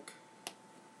just like,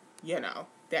 you know,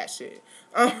 that shit.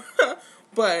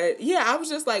 But yeah, I was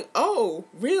just like, oh,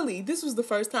 really? This was the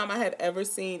first time I had ever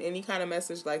seen any kind of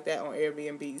message like that on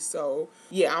Airbnb. So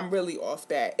yeah, I'm really off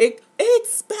that.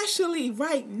 Especially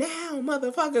right now,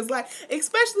 motherfuckers. Like,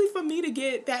 especially for me to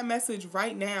get that message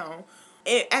right now,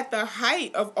 at the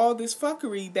height of all this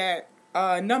fuckery that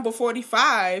number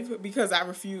 45, because I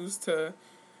refuse to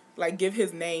like give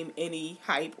his name any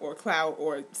hype or clout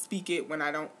or speak it when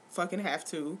I don't fucking have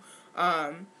to,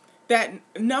 that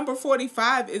number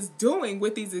 45 is doing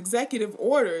with these executive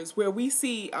orders, where we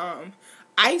see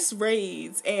ICE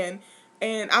raids, and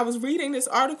I was reading this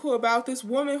article about this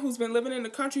woman who's been living in the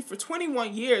country for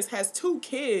 21 years, has 2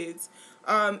 kids,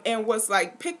 and was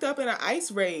like picked up in an ICE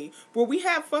raid, where we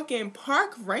have fucking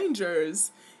park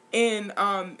rangers in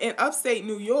upstate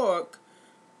New York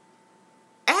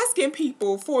asking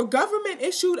people for government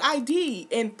issued ID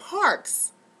in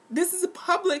parks. This is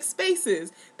public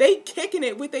spaces. They kicking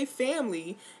it with their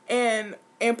family, and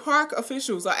park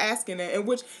officials are asking it, and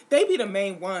which they be the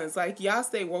main ones. Like, y'all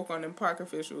stay woke on them park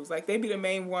officials. Like, they be the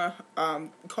main one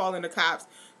calling the cops,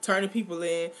 turning people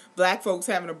in. Black folks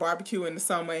having a barbecue in the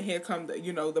summer, and here come the,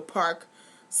 you know, the park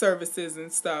services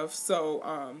and stuff.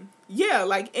 So yeah,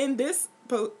 like in this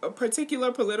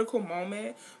particular political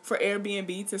moment, for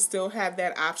Airbnb to still have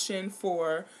that option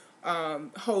for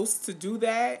hosts to do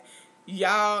that,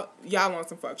 y'all on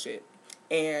some fuck shit,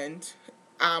 and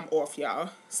I'm off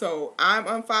y'all. So I'm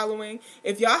unfollowing.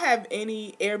 If y'all have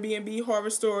any Airbnb horror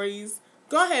stories,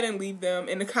 go ahead and leave them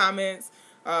in the comments.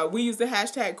 We use the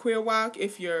hashtag QueerWalk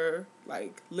if you're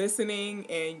like listening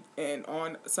and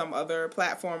on some other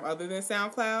platform other than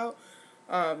SoundCloud.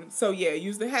 So yeah,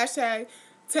 use the hashtag.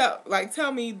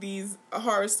 Tell me these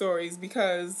horror stories,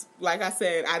 because like I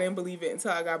said, I didn't believe it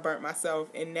until I got burnt myself,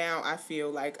 and now I feel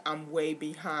like I'm way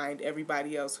behind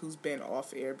everybody else who's been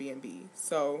off Airbnb.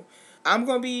 So I'm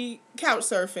gonna be couch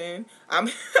surfing. I'm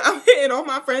hitting all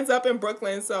my friends up in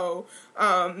Brooklyn. So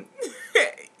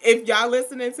if y'all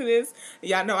listening to this,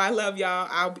 y'all know I love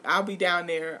y'all. I'll be down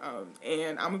there,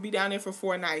 and I'm gonna be down there for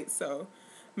 4 nights. So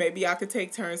maybe y'all could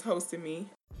take turns hosting me.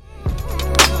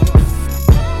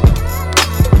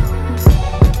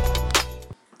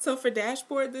 So for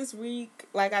Dashboard this week,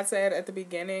 like I said at the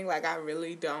beginning, like I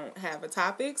really don't have a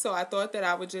topic. So I thought that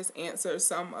I would just answer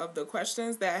some of the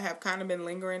questions that have kind of been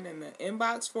lingering in the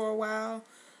inbox for a while,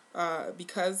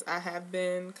 because I have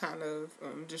been kind of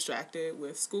distracted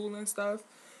with school and stuff.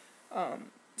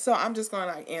 So I'm just going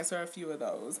to like answer a few of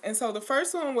those. And so the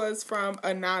first one was from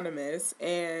Anonymous,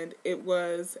 and it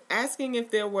was asking if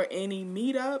there were any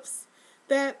meetups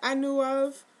that I knew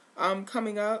of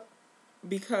coming up,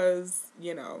 because,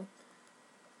 you know,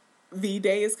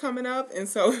 V-Day is coming up, and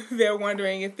so they're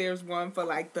wondering if there's one for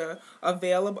like a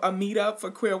meetup for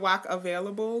QueerWalk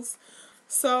availables.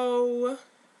 So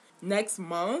next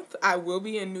month I will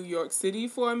be in New York City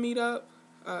for a meetup.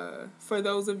 For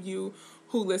those of you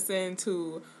who listen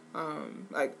to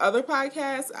like other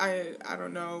podcasts, I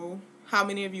don't know how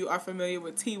many of you are familiar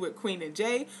with Tea with Queen and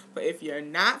Jay, but if you're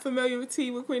not familiar with Tea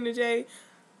with Queen and Jay,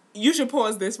 you should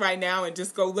pause this right now and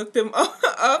just go look them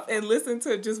up and listen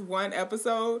to just one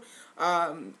episode.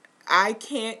 I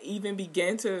can't even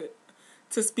begin to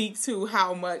speak to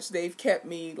how much they've kept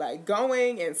me like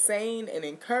going and sane and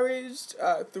encouraged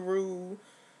through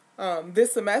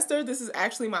this semester. This is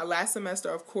actually my last semester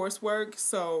of coursework,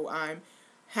 so I'm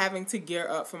having to gear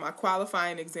up for my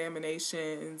qualifying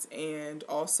examinations and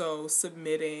also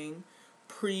submitting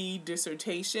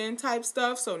pre-dissertation type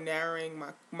stuff, so narrowing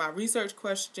my research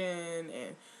question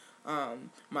and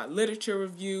my literature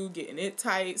review, getting it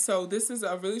tight. So this is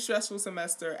a really stressful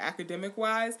semester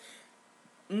academic-wise,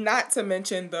 not to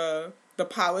mention the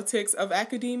politics of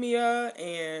academia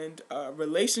and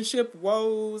relationship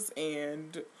woes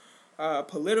and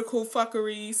political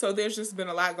fuckery. So there's just been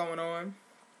a lot going on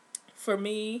for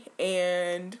me,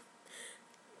 and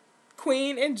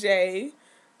Queen and Jay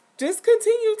just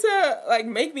continue to like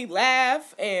make me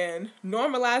laugh and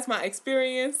normalize my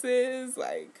experiences.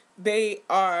 Like they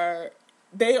are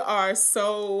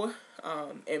so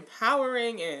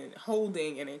empowering and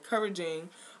holding and encouraging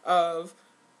of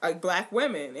like Black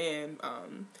women, and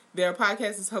their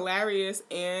podcast is hilarious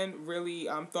and really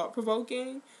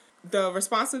thought-provoking. The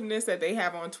responsiveness that they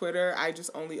have on Twitter, I just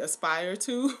only aspire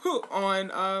to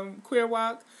on Queer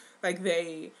Walk. Like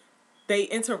they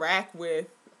interact with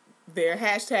their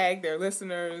hashtag, their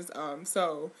listeners.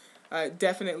 So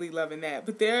definitely loving that.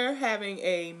 But they're having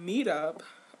a meetup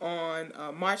on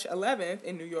March 11th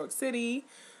in New York City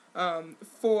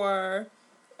for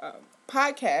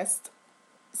podcast.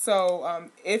 So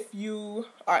if you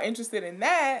are interested in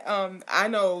that, I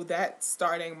know that's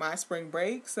starting my spring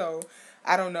break. So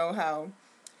I don't know how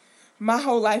my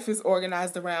whole life is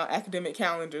organized around academic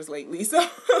calendars lately. So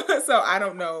I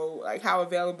don't know like how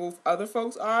available other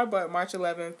folks are, but March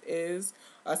 11th is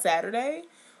a Saturday.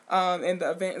 And the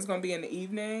event is going to be in the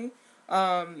evening.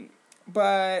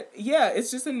 But yeah, it's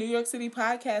just a New York City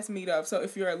podcast meetup. So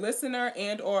if you're a listener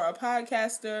and or a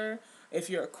podcaster,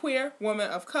 if you're a queer woman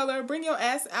of color, bring your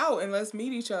ass out and let's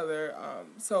meet each other.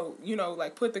 So, you know,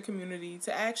 like put the community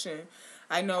to action.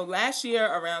 I know last year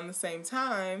around the same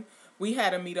time, we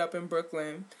had a meetup in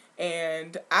Brooklyn,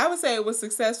 and I would say it was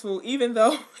successful, even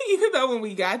though when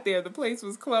we got there, the place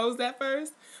was closed at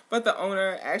first, but the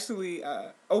owner actually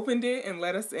opened it and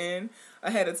let us in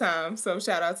ahead of time. So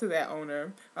shout out to that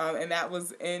owner. And that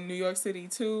was in New York City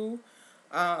too.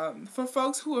 For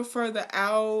folks who are further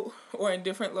out or in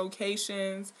different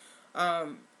locations,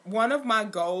 one of my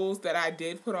goals that I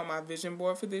did put on my vision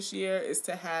board for this year is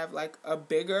to have like a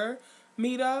bigger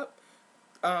meetup,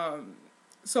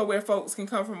 so where folks can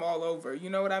come from all over. You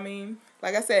know what I mean?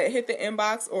 Like I said, hit the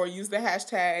inbox or use the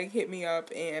hashtag, hit me up,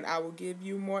 and I will give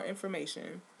you more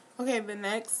information. Okay, the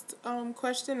next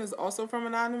question is also from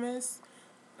Anonymous,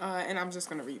 and I'm just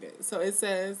going to read it. So it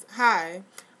says, "Hi,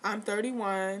 I'm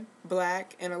 31,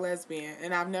 Black, and a lesbian,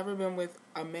 and I've never been with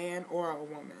a man or a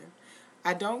woman.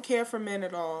 I don't care for men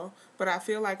at all, but I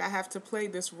feel like I have to play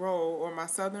this role or my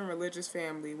Southern religious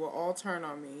family will all turn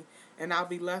on me, and I'll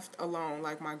be left alone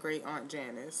like my great Aunt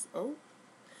Janice." Oh.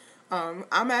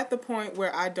 I'm at the point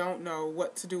where I don't know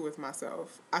what to do with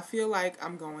myself. I feel like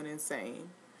I'm going insane.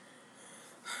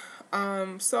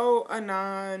 So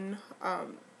Anon,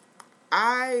 so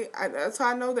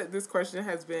I know that this question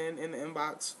has been in the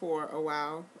inbox for a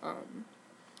while,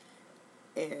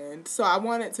 and so I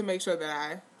wanted to make sure that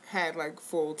I had like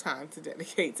full time to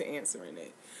dedicate to answering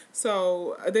it.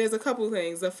 So there's a couple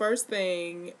things. The first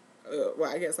thing,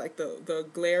 I guess like the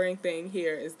glaring thing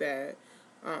here is that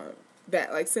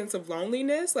that like sense of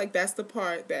loneliness, like that's the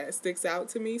part that sticks out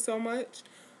to me so much.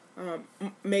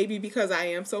 Maybe because I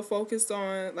am so focused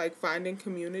on like finding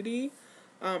community.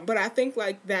 But I think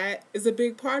like that is a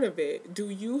big part of it. Do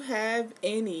you have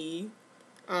any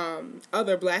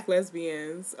other Black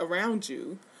lesbians around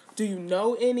you? Do you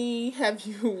know any? Have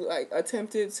you like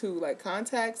attempted to like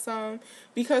contact some?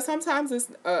 Because sometimes it's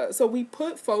so we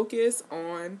put focus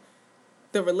on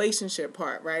the relationship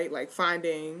part, right? Like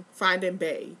finding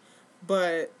bae,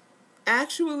 but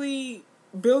actually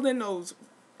building those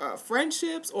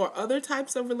friendships or other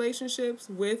types of relationships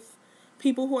with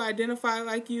people who identify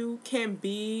like you can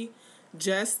be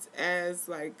just as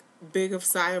like big of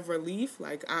sigh of relief,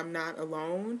 like I'm not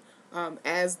alone,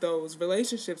 as those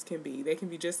relationships can be. They can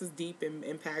be just as deep and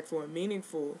impactful and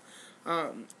meaningful.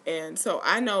 And so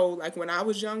I know like when I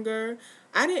was younger,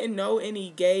 I didn't know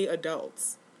any gay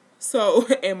adults. So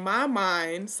in my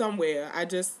mind somewhere, I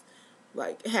just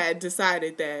like had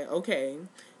decided that, okay,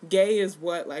 gay is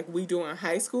what like we do in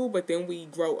high school, but then we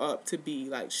grow up to be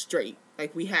like straight.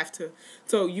 Like we have to,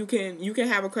 so you can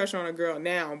have a crush on a girl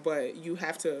now, but you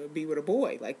have to be with a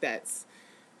boy. Like that's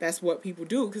what people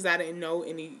do, because I didn't know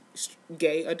any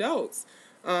gay adults.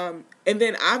 And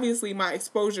then obviously my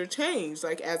exposure changed,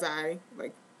 like as I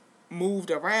like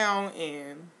moved around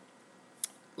and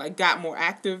like got more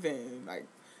active in like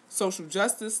social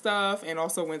justice stuff, and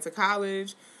also went to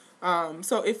college.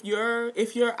 So if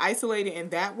you're isolated in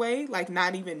that way, like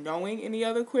not even knowing any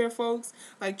other queer folks,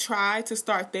 like try to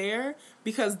start there,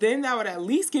 because then that would at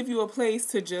least give you a place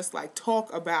to just like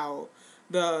talk about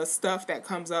the stuff that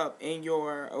comes up in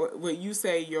your, what you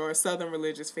say, your Southern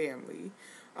religious family.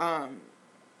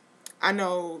 I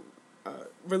know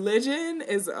religion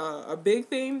is a big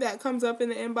theme that comes up in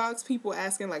the inbox. People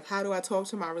asking, like, how do I talk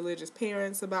to my religious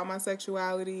parents about my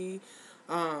sexuality?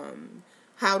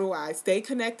 How do I stay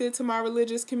connected to my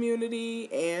religious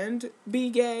community and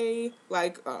be gay?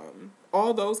 Like,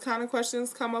 all those kind of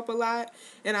questions come up a lot.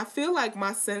 And I feel like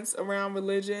my sense around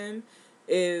religion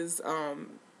is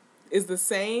the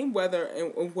same, whether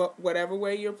in whatever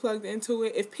way you're plugged into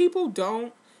it. If people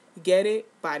don't get it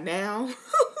by now,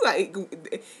 like,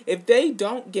 if they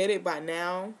don't get it by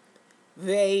now,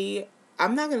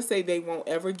 I'm not going to say they won't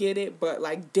ever get it, but,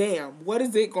 like, damn, what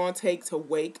is it going to take to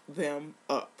wake them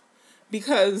up?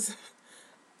 Because,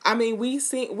 I mean, we've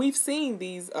seen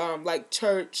these, like,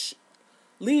 church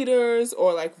leaders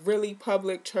or, like, really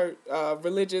public church,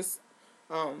 religious,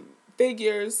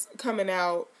 figures coming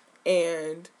out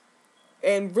and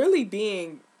really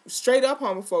being straight up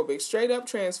homophobic, straight up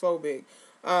transphobic.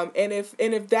 And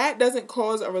if that doesn't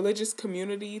cause a religious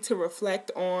community to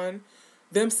reflect on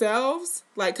themselves,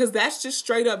 like, because that's just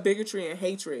straight up bigotry and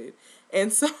hatred.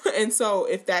 And so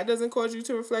if that doesn't cause you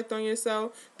to reflect on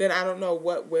yourself, then I don't know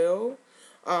what will.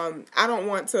 I don't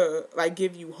want to, like,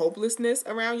 give you hopelessness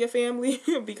around your family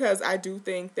because I do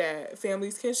think that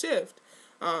families can shift.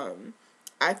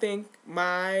 I think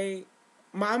my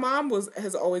mom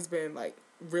has always been, like,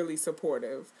 really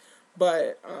supportive,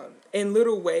 but in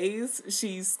little ways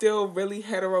she's still really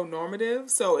heteronormative.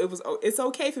 So it's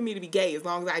okay for me to be gay as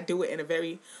long as I do it in a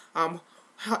very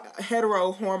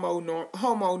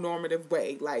homonormative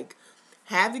way. Like,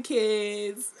 have the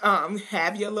kids,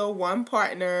 have your little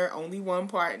only one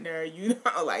partner,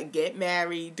 like, get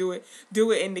married, do it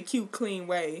in the cute, clean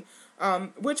way,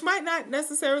 which might not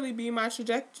necessarily be my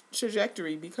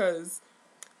trajectory because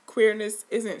queerness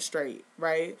isn't straight,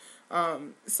 right?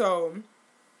 So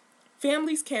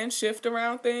families can shift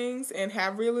around things and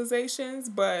have realizations,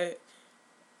 but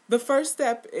the first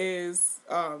step is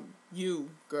you,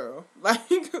 girl.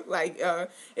 Like,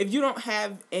 if you don't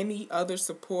have any other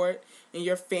support and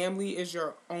your family is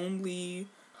your only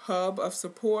hub of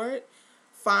support,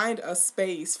 find a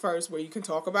space first where you can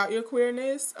talk about your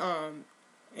queerness,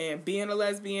 and being a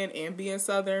lesbian and being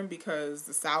Southern, because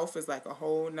the South is like a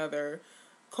whole nother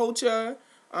culture,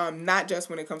 not just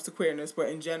when it comes to queerness, but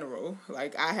in general.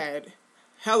 Like, I had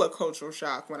hella cultural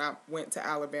shock when I went to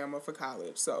Alabama for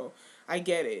college, so I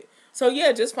get it. So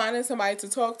yeah, just finding somebody to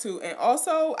talk to. And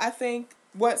also, I think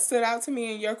what stood out to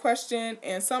me in your question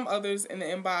and some others in the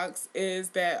inbox is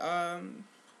that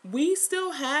we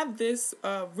still have this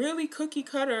really cookie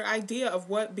cutter idea of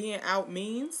what being out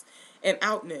means and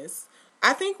outness.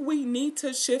 I think we need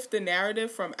to shift the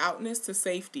narrative from outness to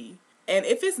safety. And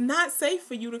if it's not safe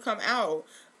for you to come out,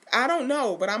 I don't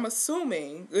know, but I'm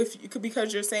assuming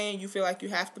because you're saying you feel like you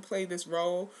have to play this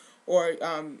role, or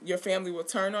your family will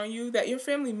turn on you, that your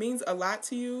family means a lot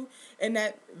to you and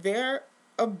that they're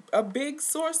a big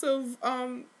source of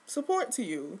support to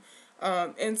you.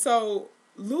 And so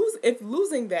if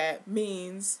losing that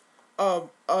means a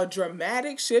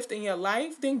dramatic shift in your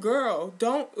life, then girl,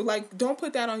 don't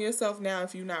put that on yourself now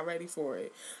if you're not ready for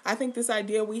it. I think this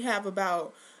idea we have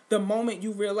about the moment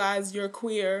you realize you're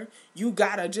queer, you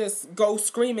gotta just go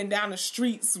screaming down the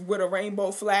streets with a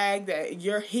rainbow flag that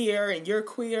you're here and you're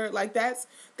queer. Like, that's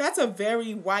a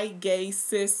very white, gay,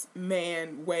 cis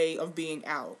man way of being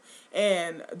out.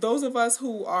 And those of us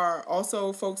who are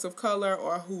also folks of color,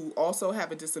 or who also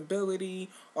have a disability,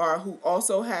 or who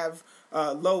also have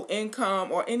low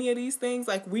income, or any of these things,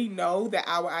 like, we know that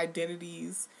our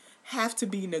identities have to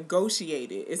be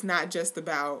negotiated. It's not just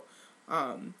about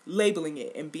labeling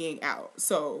it and being out.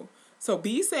 So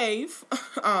be safe.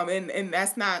 And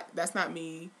that's not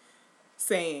me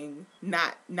saying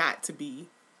not to be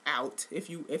out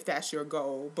if that's your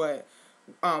goal. But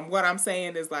what I'm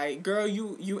saying is, like, girl,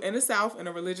 you in the South in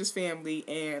a religious family,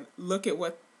 and look at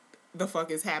what the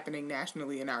fuck is happening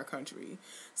nationally in our country.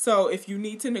 So if you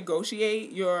need to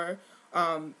negotiate your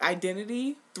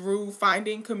identity through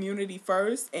finding community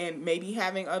first and maybe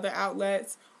having other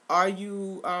outlets, are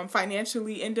you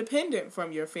financially independent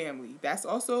from your family? That's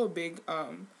also a big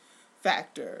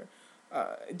factor.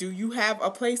 Do you have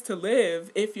a place to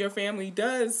live if your family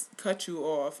does cut you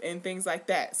off, and things like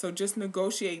that? So just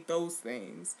negotiate those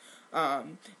things.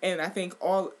 And I think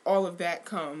all of that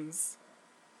comes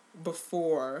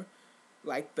before,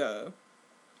 like, the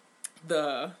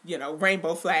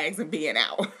rainbow flags and being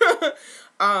out.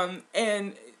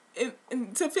 And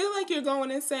to feel like you're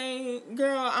going and saying,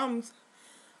 girl,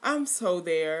 I'm so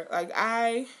there. Like,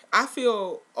 I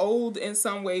feel old in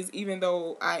some ways, even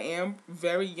though I am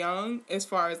very young, as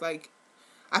far as, like,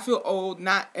 I feel old,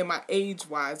 not in my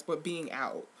age-wise, but being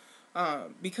out.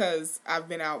 Because I've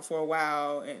been out for a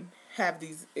while and have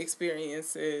these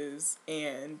experiences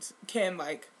and can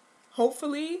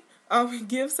hopefully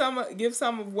give some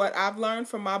of what I've learned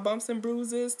from my bumps and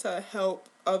bruises to help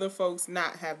other folks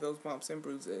not have those bumps and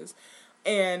bruises.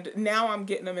 And now I'm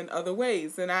getting them in other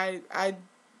ways. And I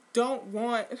don't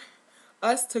want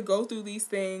us to go through these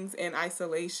things in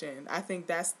isolation. I think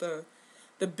that's the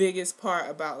biggest part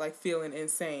about feeling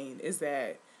insane, is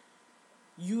that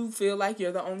you feel like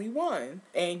you're the only one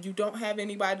and you don't have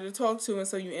anybody to talk to, and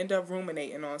so you end up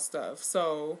ruminating on stuff.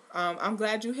 So I'm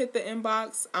glad you hit the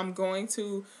inbox. I'm going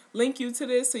to link you to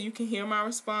this so you can hear my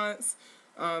response,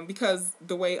 because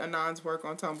the way Anons work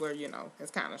on Tumblr,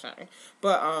 it's kind of shy.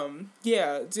 But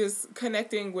yeah, just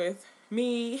connecting with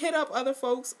me. Hit up other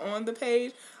folks on the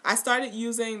page. I started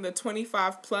using the 25+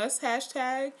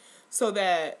 hashtag so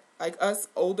that us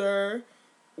older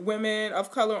women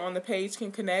of color on the page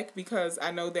can connect, because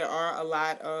I know there are a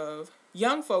lot of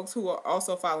young folks who are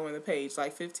also following the page,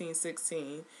 15,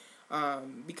 16,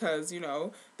 because,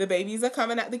 the babies are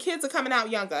coming out, the kids are coming out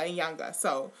younger and younger,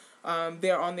 so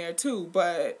they're on there too.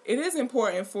 But it is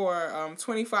important for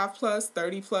 25+,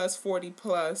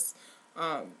 30+,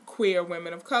 40+ queer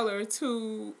women of color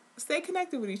to stay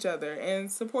connected with each other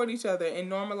and support each other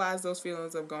and normalize those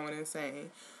feelings of going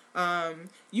insane.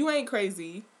 You ain't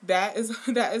crazy. That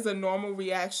is a normal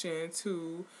reaction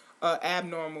to an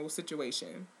abnormal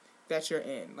situation that you're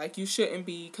in. You shouldn't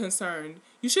be concerned.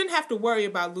 You shouldn't have to worry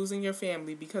about losing your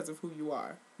family because of who you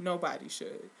are. Nobody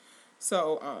should.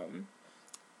 So,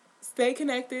 stay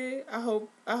connected. I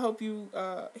hope you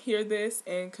hear this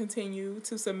and continue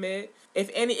to submit.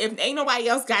 If ain't nobody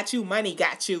else got you, money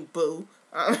got you, boo.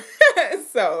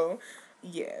 So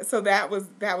yeah, so that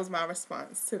was my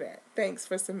response to that. Thanks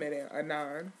for submitting,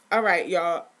 Anon. All right,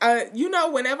 y'all.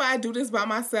 Whenever I do this by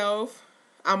myself,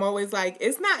 I'm always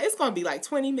it's gonna be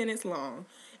 20 minutes long.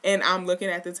 And I'm looking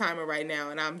at the timer right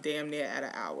now, and I'm damn near at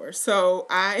an hour. So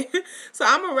I'm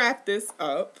gonna wrap this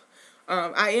up.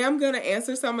 I am going to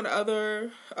answer some of the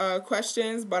other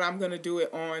questions, but I'm going to do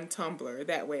it on Tumblr.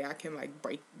 That way I can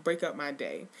break up my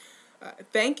day.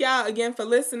 Thank y'all again for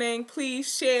listening.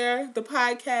 Please share the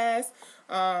podcast.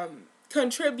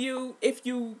 Contribute if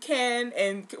you can.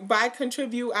 And by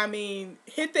contribute, I mean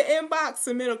hit the inbox,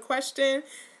 submit a question,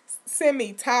 send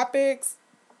me topics,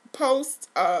 post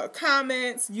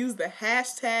comments, use the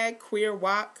hashtag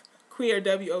QueerWOC, queer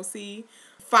WOC.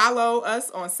 Follow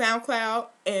us on SoundCloud,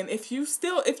 and if you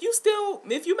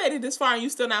made it this far and you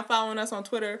still not following us on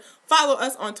Twitter, follow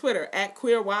us on Twitter at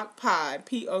QueerWOCPod,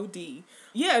 POD.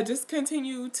 Yeah, just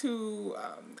continue to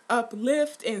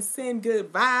uplift and send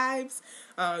good vibes.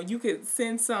 You could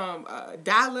send some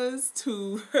dollars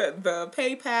to the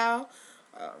PayPal.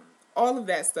 All of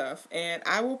that stuff. And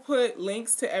I will put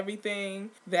links to everything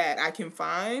that I can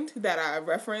find that I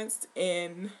referenced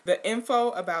in the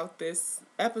info about this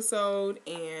episode.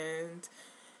 And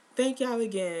thank y'all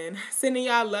again. Sending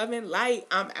y'all love and light.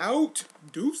 I'm out.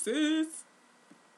 Deuces.